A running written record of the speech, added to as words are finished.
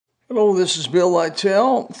Hello, this is Bill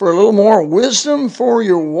Lytell for a little more wisdom for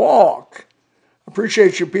your walk.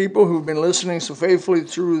 Appreciate you people who've been listening so faithfully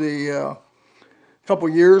through the couple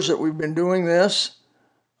years that we've been doing this.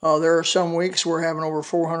 There are some weeks we're having over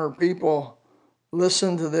 400 people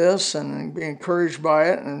listen to this and be encouraged by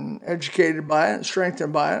it and educated by it and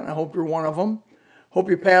strengthened by it. And I hope you're one of them. Hope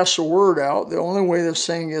you pass the word out. The only way this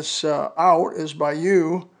thing gets out is by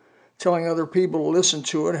you telling other people to listen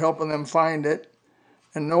to it, helping them find it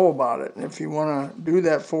and know about it. And if you want to do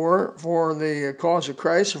that for the cause of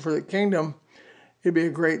Christ or for the kingdom, it'd be a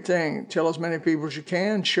great thing. Tell as many people as you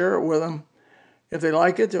can, share it with them. If they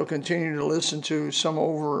like it, they'll continue to listen to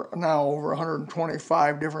over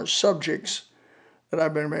 125 different subjects that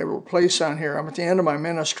I've been able to place on here. I'm at the end of my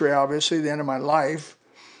ministry, obviously, the end of my life.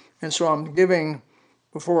 And so I'm giving,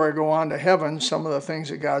 before I go on to heaven, some of the things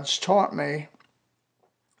that God's taught me,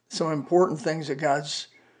 some important things that God's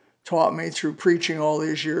taught me through preaching all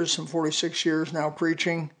these years, some 46 years now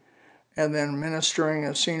preaching, and then ministering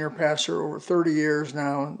as senior pastor over 30 years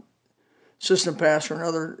now, assistant pastor and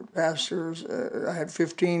other pastors, I had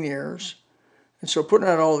 15 years. And so putting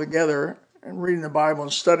that all together and reading the Bible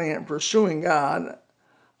and studying it and pursuing God,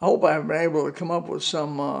 I hope I've been able to come up with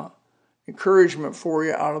some encouragement for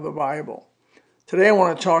you out of the Bible. Today I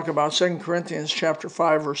want to talk about 2 Corinthians chapter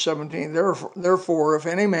 5, verse 17. Therefore, if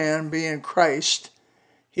any man be in Christ,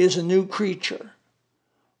 he is a new creature.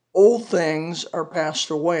 Old things are passed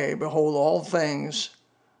away. Behold, all things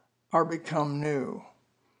are become new.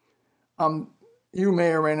 You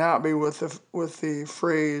may or may not be with the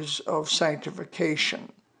phrase of sanctification.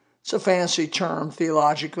 It's a fancy term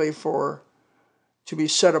theologically for to be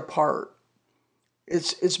set apart.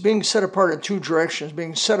 It's being set apart in two directions.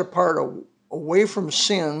 Being set apart away from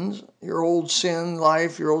sins, your old sin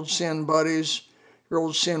life, your old sin buddies, your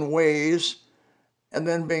old sin ways, and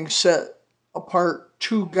then being set apart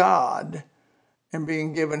to God and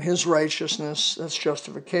being given his righteousness. That's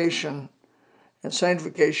justification. And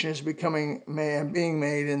sanctification is being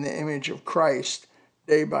made in the image of Christ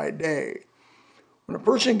day by day. When a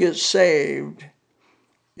person gets saved,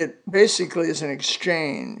 it basically is an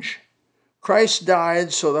exchange. Christ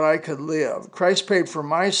died so that I could live. Christ paid for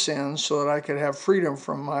my sins so that I could have freedom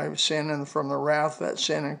from my sin and from the wrath that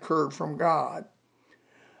sin incurred from God.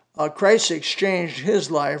 Christ exchanged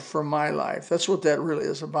his life for my life. That's what that really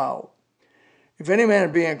is about. If any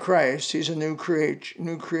man be in Christ, he's a new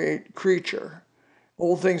creature.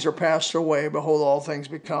 Old things are passed away. Behold, all things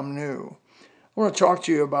become new. I want to talk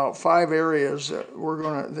to you about 5 areas that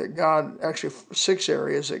 6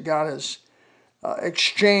 areas that God has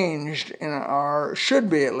exchanged should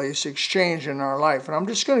be at least exchanged in our life. And I'm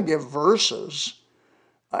just going to give verses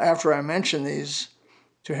after I mention these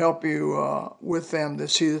to help you with them to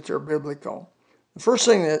see that they're biblical. The first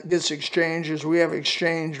thing that gets exchanged is we have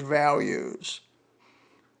exchanged values.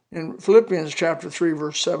 In Philippians chapter 3,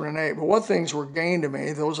 verse 7 and 8, but what things were gained to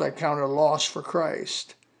me, those I counted loss for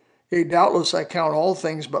Christ. Yea, doubtless I count all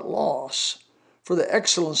things but loss, for the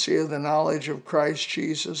excellency of the knowledge of Christ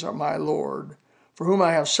Jesus our my Lord, for whom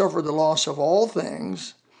I have suffered the loss of all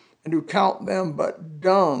things, and do count them but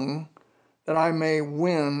dung, that I may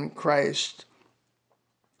win Christ.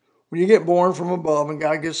 When you get born from above and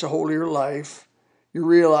God gets a hold of your life, you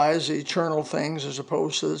realize the eternal things as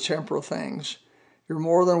opposed to the temporal things. You're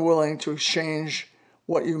more than willing to exchange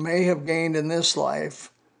what you may have gained in this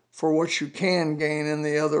life for what you can gain in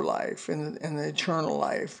the other life, in the eternal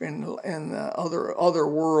life, in the other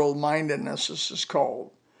world mindedness, as it's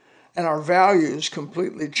called. And our values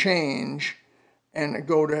completely change and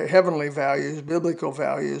go to heavenly values, biblical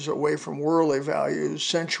values, away from worldly values,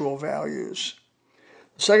 sensual values.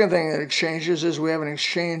 The second thing that exchanges is we have an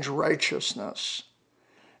exchange righteousness.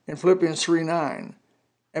 In Philippians 3:9,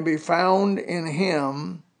 and be found in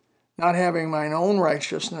him, not having mine own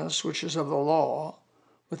righteousness, which is of the law,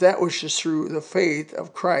 but that which is through the faith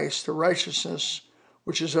of Christ, the righteousness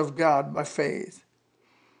which is of God by faith.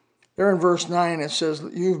 There in verse 9 it says,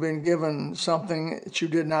 you've been given something that you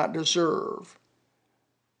did not deserve.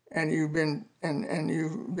 And you've been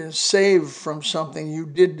saved from something you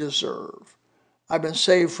did deserve. I've been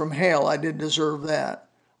saved from hell. I did deserve that.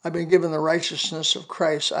 I've been given the righteousness of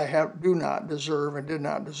Christ. I do not deserve and did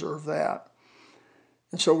not deserve that.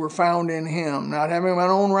 And so we're found in him, not having my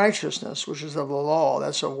own righteousness, which is of the law.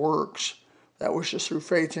 That's of works. That which is through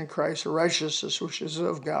faith in Christ, the righteousness which is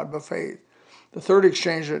of God by faith. The third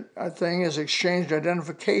thing is exchanged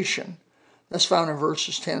identification. That's found in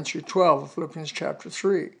verses 10 through 12 of Philippians chapter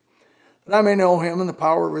 3. That I may know him and the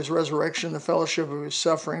power of his resurrection, the fellowship of his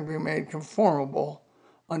suffering, being made conformable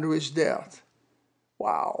unto his death.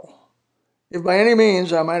 Wow. If by any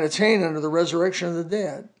means I might attain unto the resurrection of the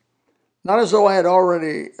dead. Not as though I had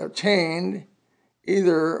already attained,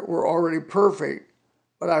 either were already perfect,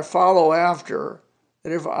 but I follow after,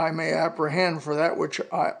 that if I may apprehend for that which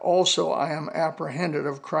I am apprehended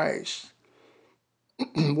of Christ.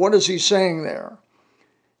 What is he saying there?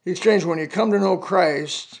 He's saying when you come to know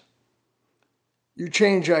Christ, you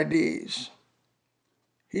change IDs.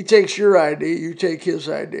 He takes your ID, you take his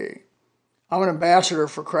ID. I'm an ambassador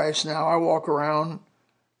for Christ now. I walk around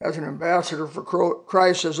as an ambassador for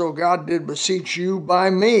Christ, as though God did beseech you by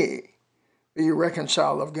me, be you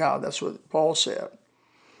reconciled of God. That's what Paul said.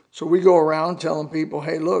 So we go around telling people,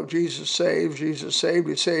 hey, look, Jesus saved, he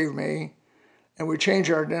saved me. And we change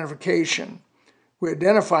our identification. We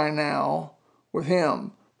identify now with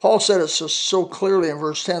him. Paul said it so clearly in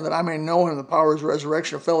verse 10 that I may know him, the power of his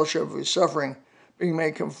resurrection, the fellowship of his suffering, being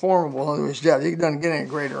made conformable unto his death. He doesn't get any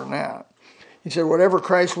greater than that. He said, whatever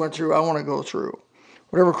Christ went through, I want to go through.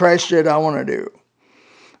 Whatever Christ did, I want to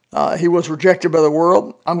do. He was rejected by the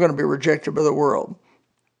world. I'm going to be rejected by the world.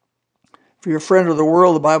 If you're a friend of the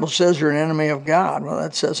world, the Bible says you're an enemy of God. Well,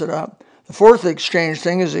 that says it up. The fourth exchange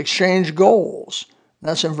thing is exchange goals.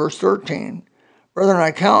 That's in verse 13. Brethren,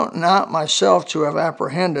 I count not myself to have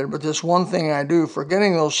apprehended, but this one thing I do,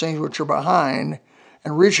 forgetting those things which are behind,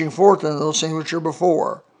 and reaching forth into those things which are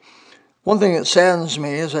before. One thing that saddens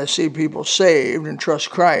me as I see people saved and trust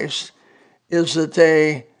Christ is that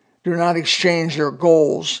they do not exchange their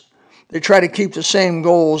goals. They try to keep the same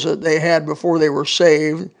goals that they had before they were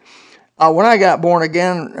saved. When I got born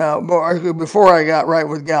again, before I got right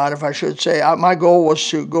with God, if I should say, my goal was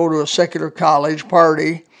to go to a secular college,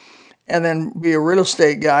 party, and then be a real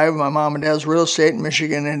estate guy. My mom and dad's real estate in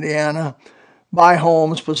Michigan, Indiana. Buy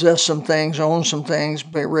homes, possess some things, own some things,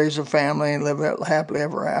 raise a family, and live happily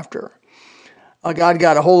ever after. God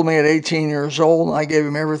got a hold of me at 18 years old, and I gave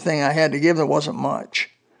him everything I had to give. That wasn't much.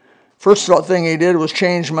 First thing he did was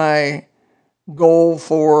change my goal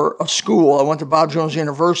for a school. I went to Bob Jones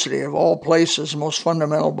University, of all places, the most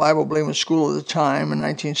fundamental Bible-believing school of the time in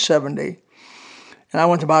 1970. And I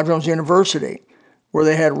went to Bob Jones University, where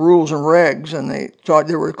they had rules and regs, and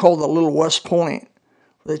they were called the Little West Point.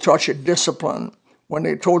 They taught you discipline, when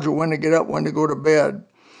they told you when to get up, when to go to bed.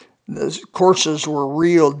 The courses were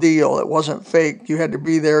real deal. It wasn't fake. You had to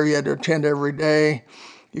be there. You had to attend every day.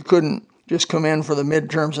 You couldn't just come in for the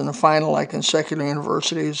midterms and the final like in secular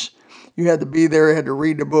universities. You had to be there. You had to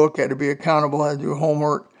read the book. You had to be accountable. Had to do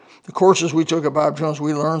homework. The courses we took at Bob Jones,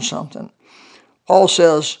 we learned something. Paul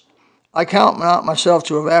says, I count not myself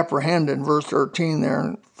to have apprehended, in verse 13 there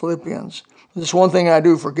in Philippians. This one thing I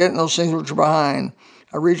do, forgetting those things which are behind,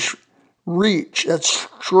 I reach, that's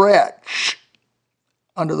stretch,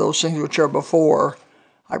 unto those things which are before.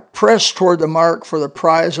 I press toward the mark for the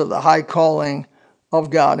prize of the high calling of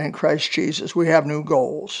God in Christ Jesus. We have new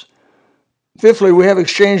goals. Fifthly, we have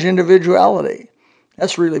exchanged individuality.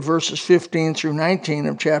 That's really verses 15 through 19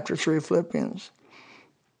 of chapter 3 of Philippians.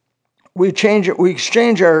 We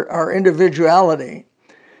exchange our individuality,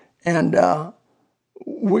 and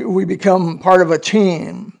we become part of a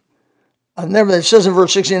team. It says in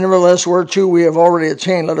verse 16, nevertheless, whereto we have already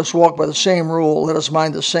attained, let us walk by the same rule, let us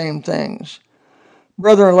mind the same things.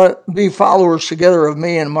 Brethren, let be followers together of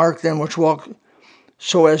me, and mark them which walk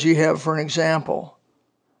so as ye have for an example.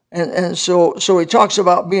 And so he talks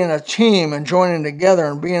about being a team and joining together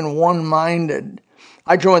and being one-minded.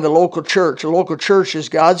 I joined the local church. The local church is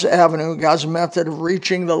God's avenue, God's method of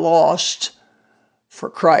reaching the lost for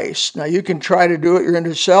Christ. Now, you can try to do it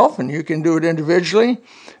yourself, and you can do it individually,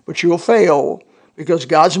 but you will fail, because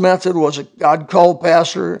God's method was God called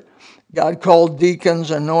pastor, God called deacons,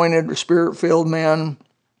 anointed, spirit-filled men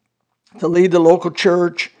to lead the local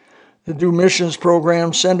church, to do missions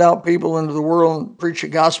programs, send out people into the world and preach the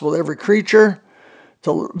gospel to every creature,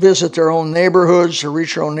 to visit their own neighborhoods, to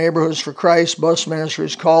reach their own neighborhoods for Christ, bus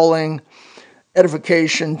ministries, calling,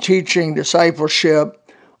 edification, teaching,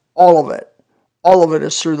 discipleship, all of it. All of it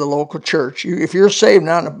is through the local church. If you're saved,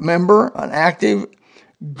 not a member, an active,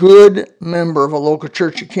 good member of a local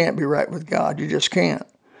church, you can't be right with God. You just can't.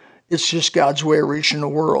 It's just God's way of reaching the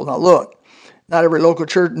world. Now look, not every local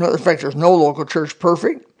church, in fact, there's no local church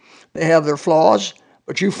perfect. They have their flaws,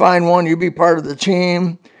 but you find one, you be part of the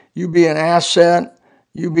team, you be an asset,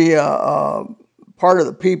 you be a part of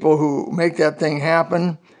the people who make that thing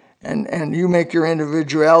happen, and you make your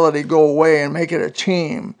individuality go away and make it a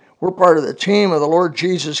team. We're part of the team of the Lord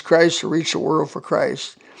Jesus Christ to reach the world for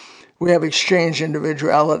Christ. We have exchanged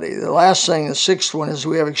individuality. The last thing, the sixth one, is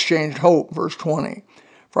we have exchanged hope, verse 20.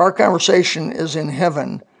 For our conversation is in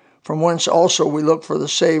heaven, from whence also we look for the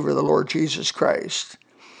Savior, the Lord Jesus Christ.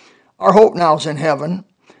 Our hope now is in heaven.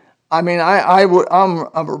 I mean, I'm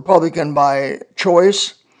a Republican by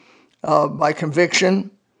choice. by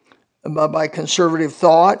conviction, by conservative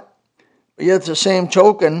thought. But yet, at the same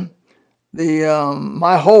token,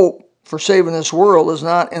 my hope for saving this world is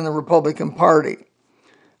not in the Republican Party.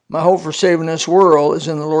 My hope for saving this world is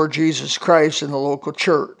in the Lord Jesus Christ and the local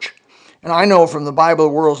church. And I know from the Bible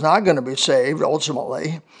the world's not going to be saved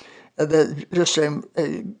ultimately, that just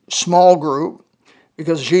a small group,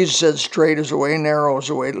 because Jesus said straight is the way, narrow is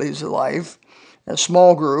the way that leads to life. A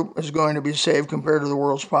small group is going to be saved compared to the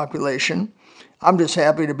world's population. I'm just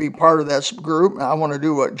happy to be part of that group. I want to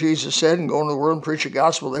do what Jesus said and go into the world and preach the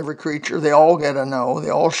gospel to every creature. They all get to know. They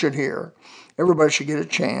all should hear. Everybody should get a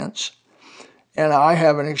chance. And I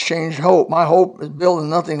have an exchanged hope. My hope is built in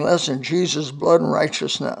nothing less than Jesus' blood and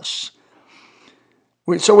righteousness.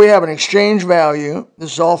 So we have an exchange value.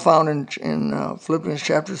 This is all found in Philippians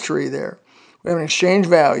chapter 3 there. We have an exchange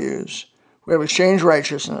values. We have exchange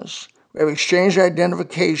righteousness. We have exchange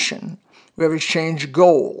identification. We have exchange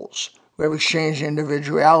goals. We have exchanged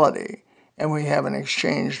individuality. And we have an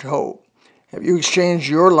exchanged hope. Have you exchanged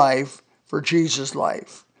your life for Jesus'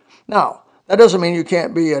 life? Now, that doesn't mean you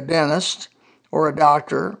can't be a dentist or a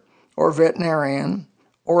doctor or a veterinarian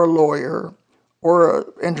or a lawyer or an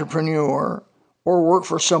entrepreneur or work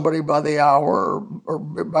for somebody by the hour or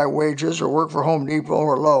by wages, or work for Home Depot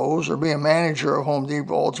or Lowe's, or be a manager of Home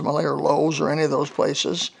Depot ultimately, or Lowe's, or any of those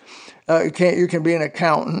places. You can be an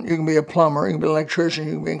accountant, you can be a plumber, you can be an electrician,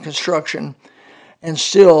 you can be in construction, and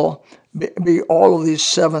still be all of these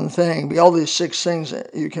seven things, be all these six things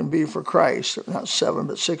that you can be for Christ. Not seven,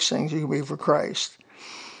 but six things you can be for Christ.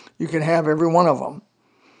 You can have every one of them.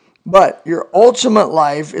 But your ultimate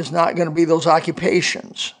life is not going to be those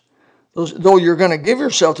occupations. Though you're going to give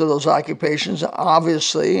yourself to those occupations,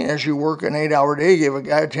 obviously, as you work an 8-hour day, give a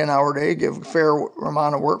guy a 10-hour day, give a fair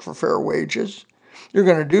amount of work for fair wages. You're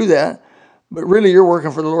going to do that, but really you're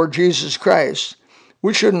working for the Lord Jesus Christ.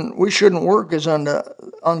 We shouldn't work as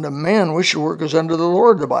unto men. We should work as unto the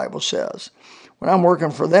Lord, the Bible says. When I'm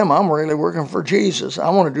working for them, I'm really working for Jesus. I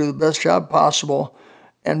want to do the best job possible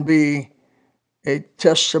and be a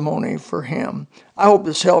testimony for Him. I hope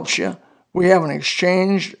this helps you. We have an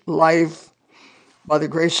exchanged life by the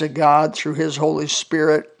grace of God through His Holy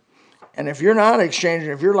Spirit. And if you're not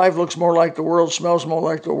exchanging, if your life looks more like the world, smells more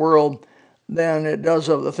like the world than it does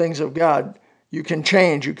of the things of God, you can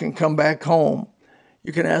change. You can come back home.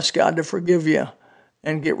 You can ask God to forgive you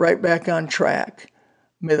and get right back on track.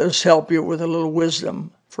 May this help you with a little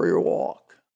wisdom for your walk.